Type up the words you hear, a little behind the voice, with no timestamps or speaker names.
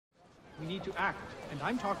We need to act, and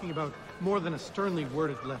I'm talking about more than a sternly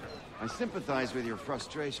worded letter. I sympathize with your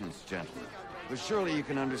frustrations, gentlemen. But surely you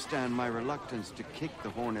can understand my reluctance to kick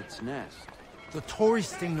the hornet's nest. The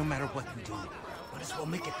tourist thing, no matter what you do. Might as well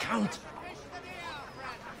make it count.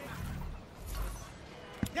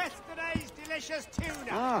 Yesterday's delicious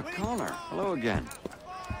tuna. Ah, Connor. Hello again.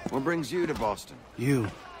 What brings you to Boston? You.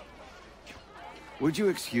 Would you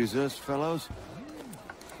excuse us, fellows?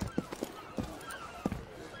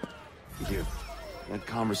 Thank you. That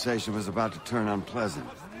conversation was about to turn unpleasant.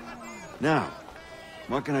 Now,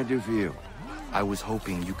 what can I do for you? I was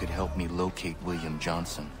hoping you could help me locate William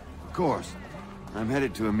Johnson. Of course. I'm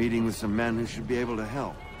headed to a meeting with some men who should be able to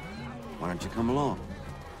help. Why don't you come along?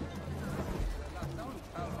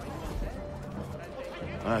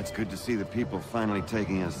 Well, it's good to see the people finally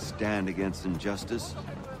taking a stand against injustice.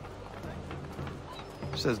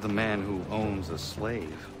 Says the man who owns a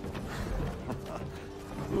slave.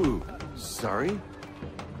 Ooh, sorry?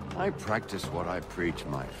 I practice what I preach,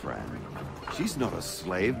 my friend. She's not a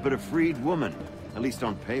slave, but a freed woman, at least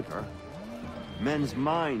on paper. Men's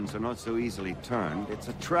minds are not so easily turned. It's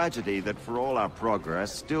a tragedy that for all our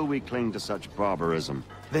progress, still we cling to such barbarism.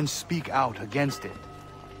 Then speak out against it.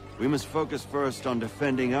 We must focus first on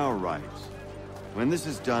defending our rights. When this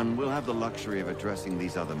is done, we'll have the luxury of addressing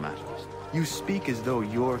these other matters. You speak as though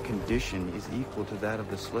your condition is equal to that of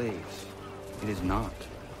the slaves. It is not.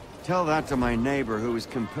 Tell that to my neighbor who was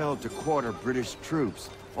compelled to quarter British troops,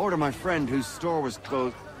 or to my friend whose store was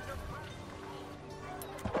closed.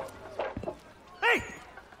 Hey!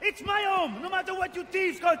 It's my home, no matter what you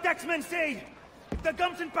thieves called taxmen say! If the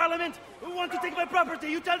gums in Parliament who want to take my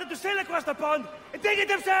property, you tell them to sail across the pond and take it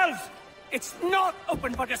themselves! It's not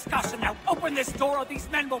open for discussion now. Open this door or these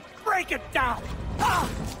men will break it down! Ah!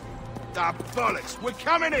 Ah, bollocks! We're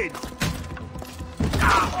coming in!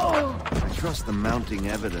 I trust the mounting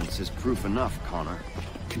evidence is proof enough, Connor.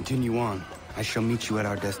 Continue on. I shall meet you at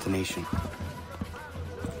our destination. Is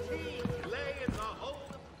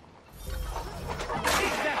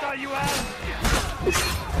that all you have?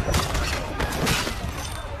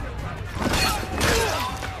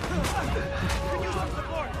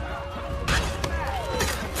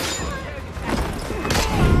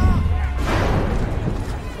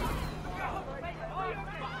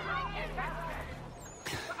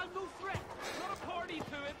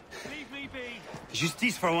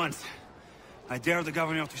 Justice for once. I dare the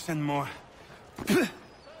governor to send more.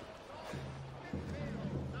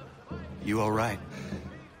 You all right?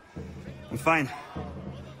 I'm fine.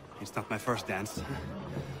 It's not my first dance.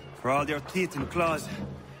 For all their teeth and claws,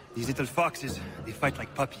 these little foxes, they fight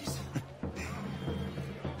like puppies.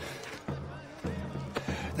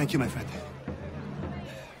 Thank you, my friend.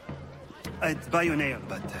 I'd buy you an ale,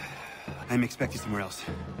 but I'm expected somewhere else.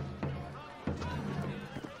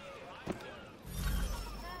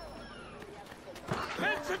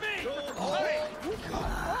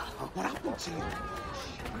 What happened to you?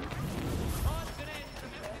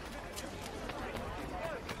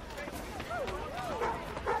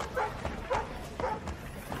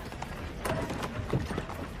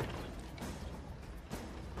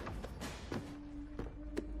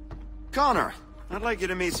 Connor, I'd like you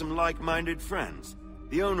to meet some like-minded friends.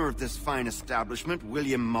 The owner of this fine establishment,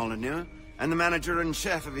 William Molyneux, and the manager and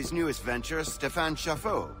chef of his newest venture, Stéphane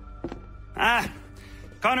Chaffeau. Ah!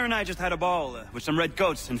 Connor and I just had a ball with some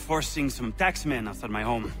redcoats enforcing some taxmen outside my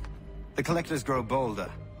home. The collectors grow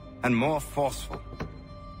bolder and more forceful.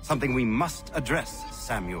 Something we must address,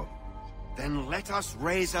 Samuel. Then let us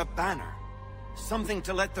raise a banner. Something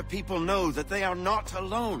to let the people know that they are not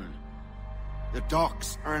alone. The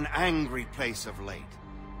docks are an angry place of late.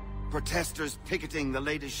 Protesters picketing the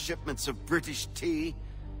latest shipments of British tea.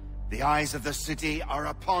 The eyes of the city are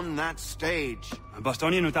upon that stage. A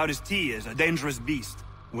Bostonian without his tea is a dangerous beast.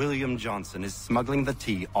 William Johnson is smuggling the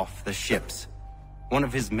tea off the ships. One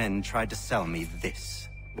of his men tried to sell me this.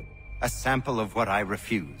 A sample of what I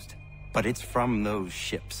refused. But it's from those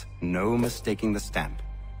ships. No mistaking the stamp.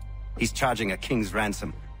 He's charging a king's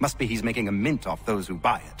ransom. Must be he's making a mint off those who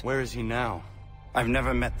buy it. Where is he now? I've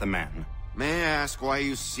never met the man. May I ask why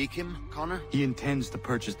you seek him, Connor? He intends to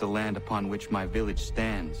purchase the land upon which my village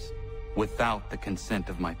stands, without the consent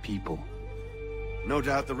of my people. No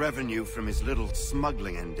doubt the revenue from his little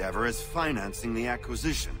smuggling endeavor is financing the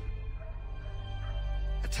acquisition.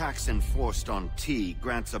 A tax enforced on tea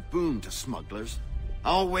grants a boon to smugglers.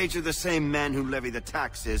 I'll wager the same men who levy the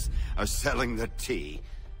taxes are selling the tea.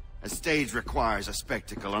 A stage requires a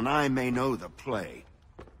spectacle, and I may know the play.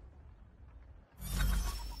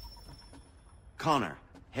 Connor,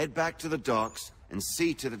 head back to the docks and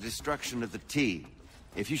see to the destruction of the tea.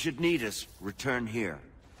 If you should need us, return here.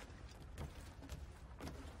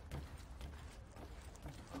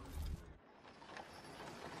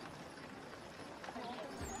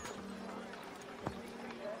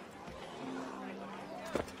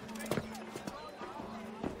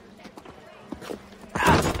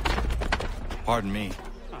 Pardon me.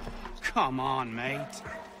 Oh, come on, mate.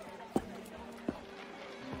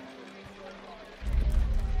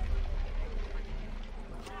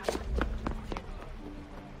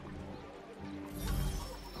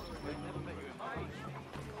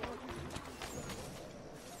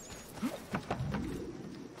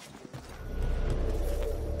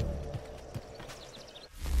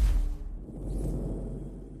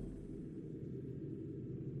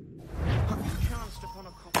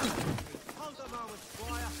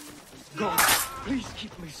 God, please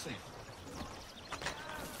keep me safe.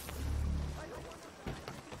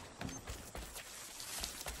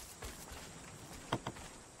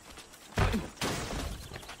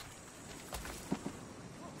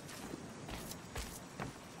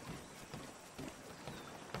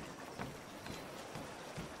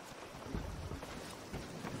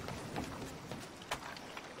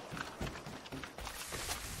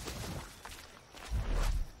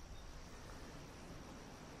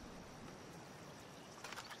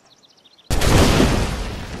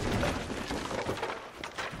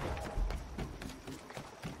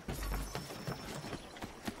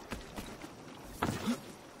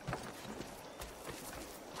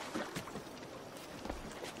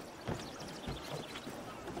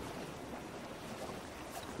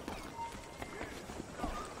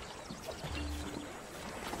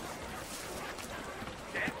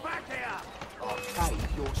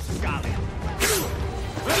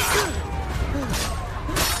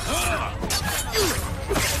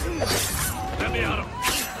 Let me out of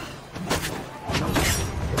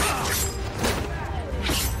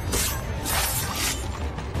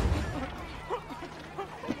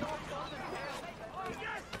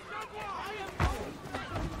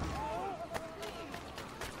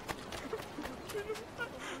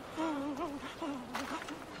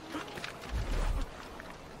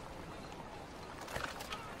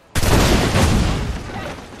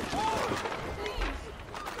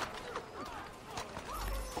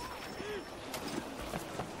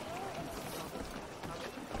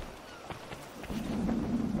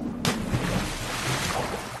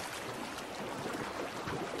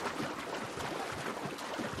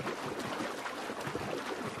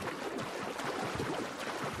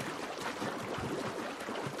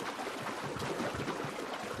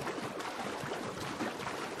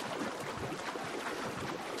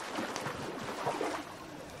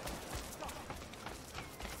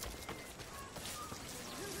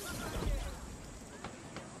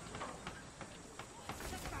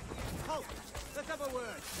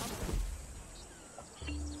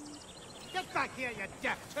Get back here, you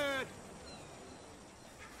deaf turd!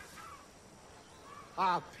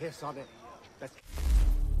 I'll piss on it. Let's...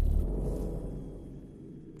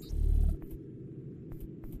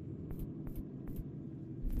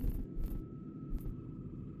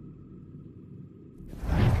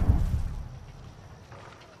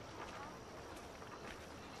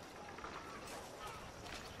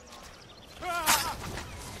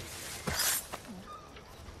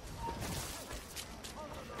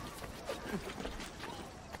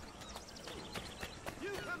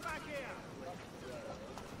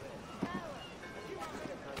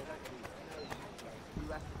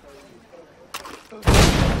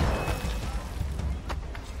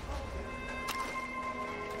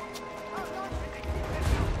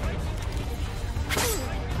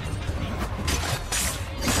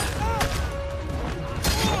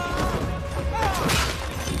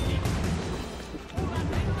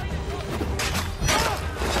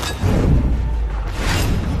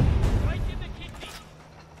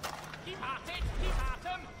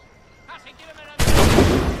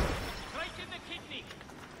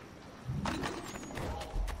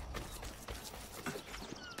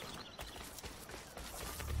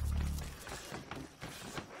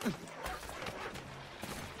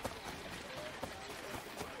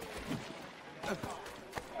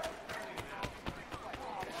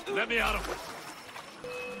 Let me out of it.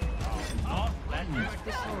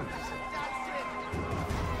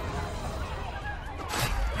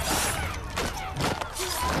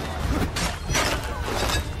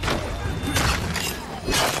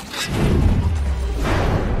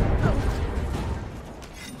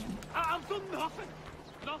 I've done nothing.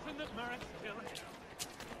 Nothing that merits killing.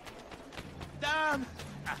 Damn!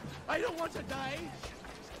 I don't want to die!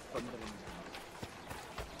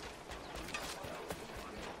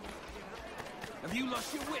 Have you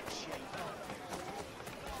lost your wits, Shane?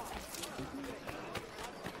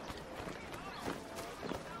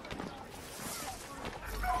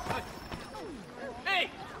 Hey!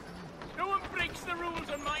 No one breaks the rules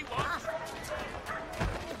on my watch!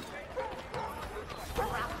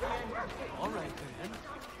 All right,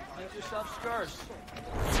 then. Get yourself scarce.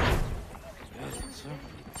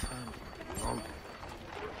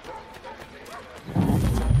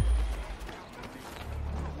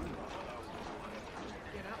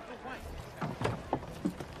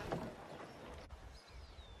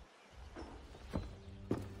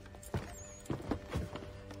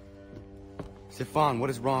 Stefan,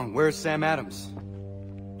 what is wrong? Where is Sam Adams?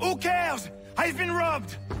 Who cares? I've been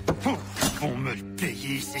robbed! Vont me le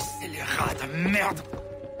payer, ces scélérats de merde!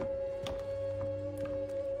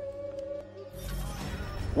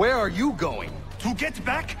 Where are you going? To get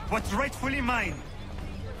back what's rightfully mine.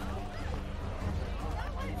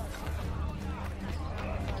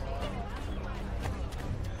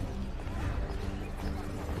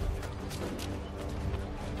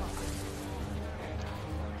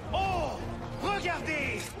 Oh!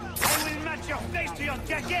 Regardez! I will match your face to your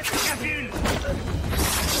jacket, Capule!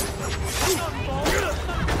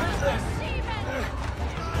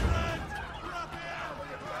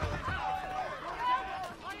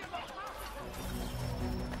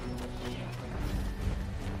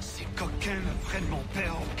 Ces coquins me prennent mon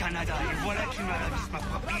père au Canada et voilà qu'ils m'arrivent ma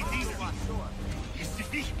propriété ici. Il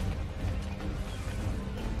suffit.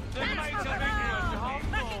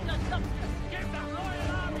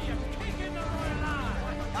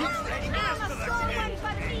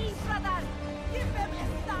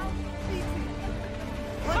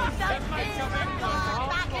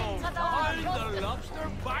 The lobster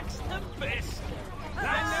backs the best.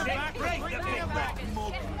 That's it. Break the big back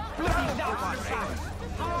mug.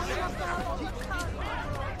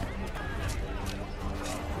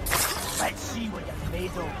 Let's see what you're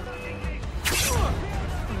made of.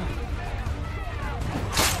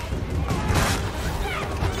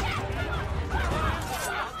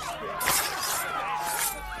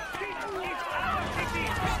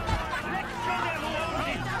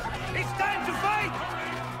 It's time to fight!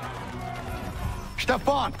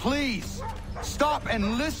 Stefan, please! Stop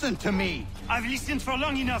and listen to me! I've listened for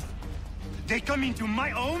long enough. They come into my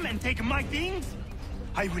home and take my things?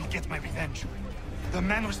 I will get my revenge. The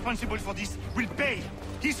man responsible for this will pay.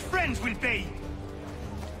 His friends will pay.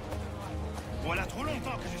 Voilà trop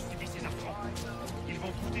longtemps que je subis ces affronts. Ils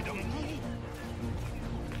vont douter de mon gourou.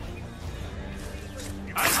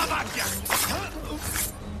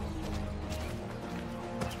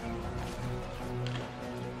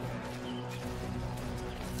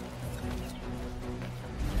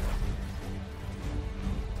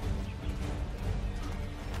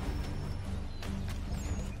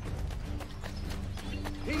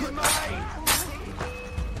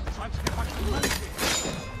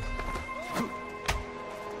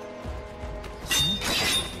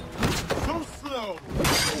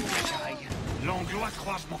 L'Anglois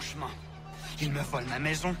croise mon chemin. Ils me volent ma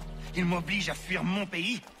maison, ils m'obligent à fuir mon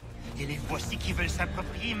pays, et les voici qui veulent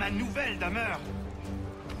s'approprier ma nouvelle demeure.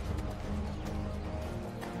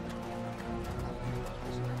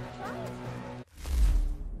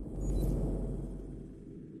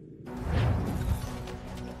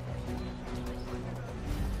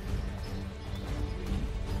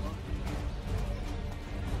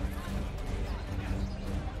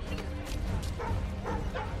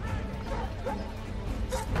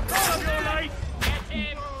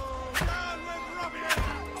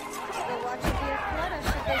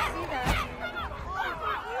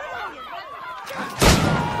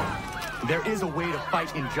 There is a way to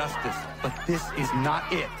fight injustice, but this is not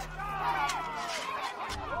it.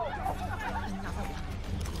 Another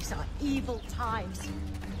one. These are evil times.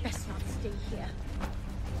 Best not stay here.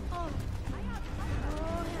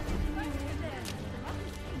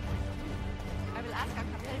 I will ask our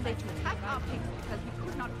captain to attack our pigs because we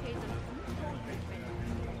could not pay them.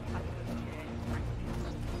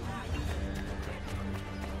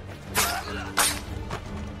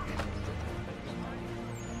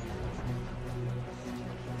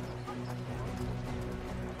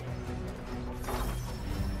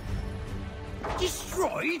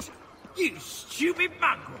 Destroyed? You stupid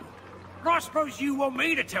mongrel! I suppose you want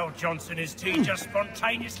me to tell Johnson his tea just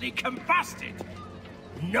spontaneously combusted?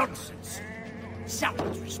 Nonsense!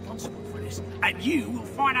 Someone's responsible for this, and you will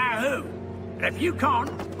find out who. And if you can't,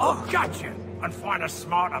 I'll gut you and find a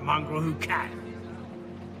smarter mongrel who can.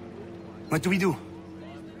 What do we do?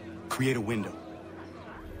 Create a window.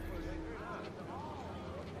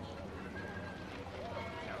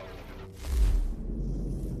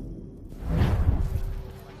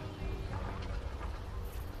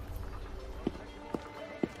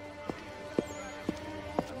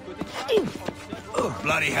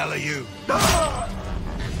 Bloody hell are you?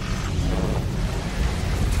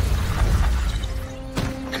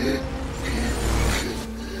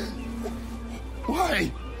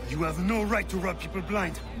 Why? You have no right to rob people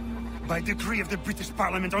blind. By decree of the British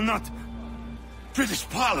Parliament or not. British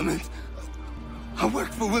Parliament? I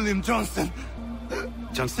work for William Johnson.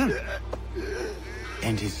 Johnson?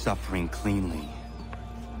 End his suffering cleanly.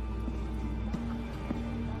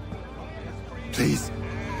 Please.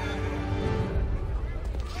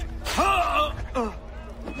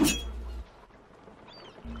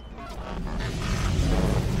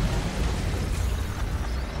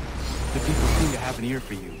 The people seem to have an ear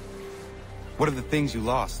for you. What are the things you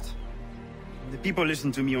lost? The people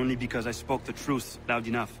listen to me only because I spoke the truth loud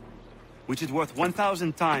enough. Which is worth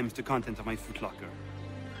 1,000 times the content of my footlocker.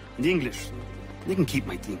 In English, they can keep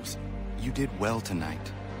my things. You did well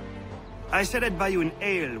tonight. I said I'd buy you an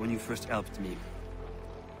ale when you first helped me.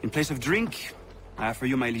 In place of drink, I offer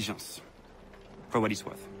you my allegiance. For what it's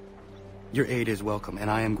worth. Your aid is welcome,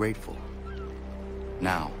 and I am grateful.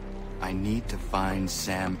 Now, I need to find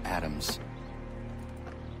Sam Adams.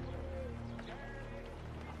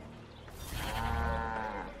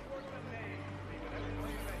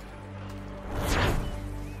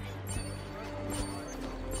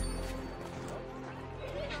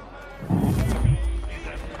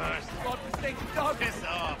 Piss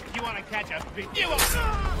off. You want to catch a big... You want...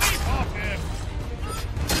 Leave off here.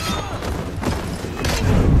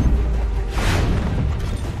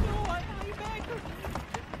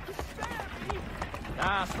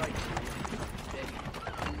 That's right.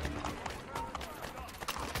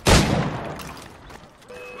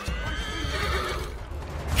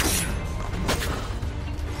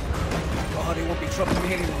 God, he won't be troubling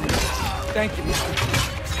me anymore. Thank you, mister.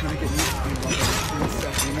 Just kind of getting used to being one of those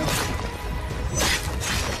stuff, you know?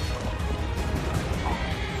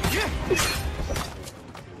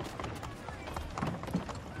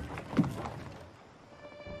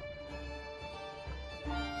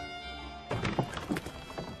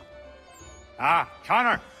 Ah,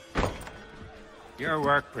 Connor! Your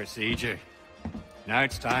work procedure. Now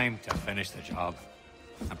it's time to finish the job.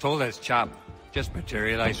 I'm told this chap just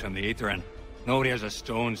materialized from the ether and nobody has a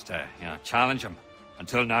stones to, challenge him.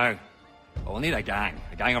 Until now. But we'll need a gang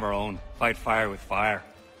of our own. Fight fire with fire.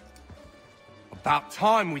 About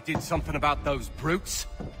time we did something about those brutes.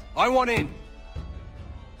 I want in.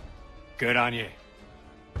 Good on you.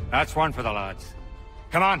 That's one for the lads.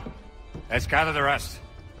 Come on, let's gather the rest.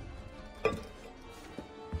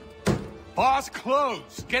 Bar's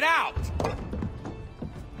closed. Get out!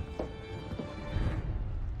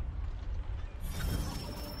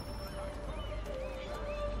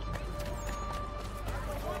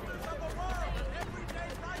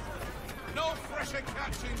 No fresher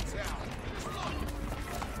catch in town.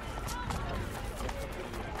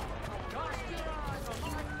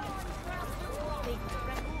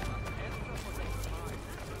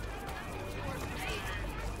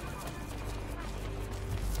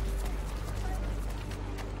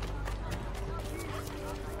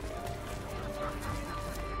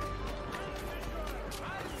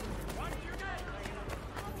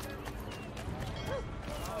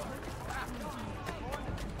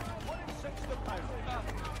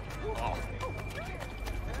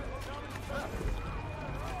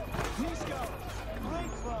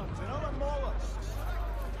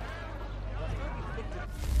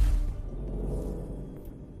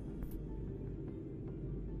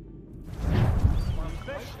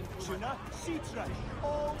 Tuna, sea trash,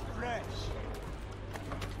 all fresh.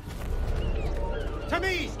 To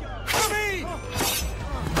me! To me!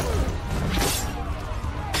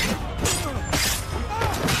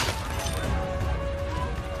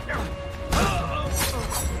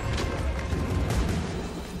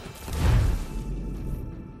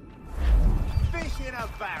 Fish in a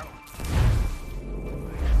barrel.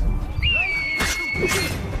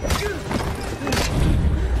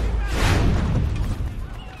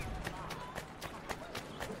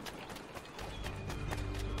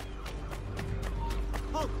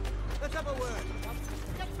 Let's have a word.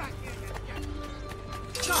 Get back here, you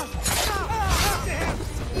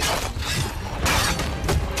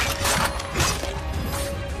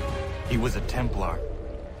He was a Templar.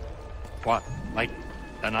 What, like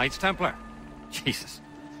the Knights Templar? Jesus.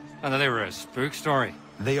 I thought they were a spook story.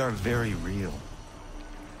 They are very real.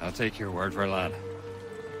 I'll take your word for it, lad.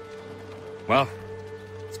 Well,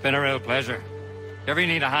 it's been a real pleasure. If you ever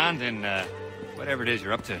need a hand in whatever it is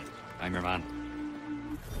you're up to, I'm your man.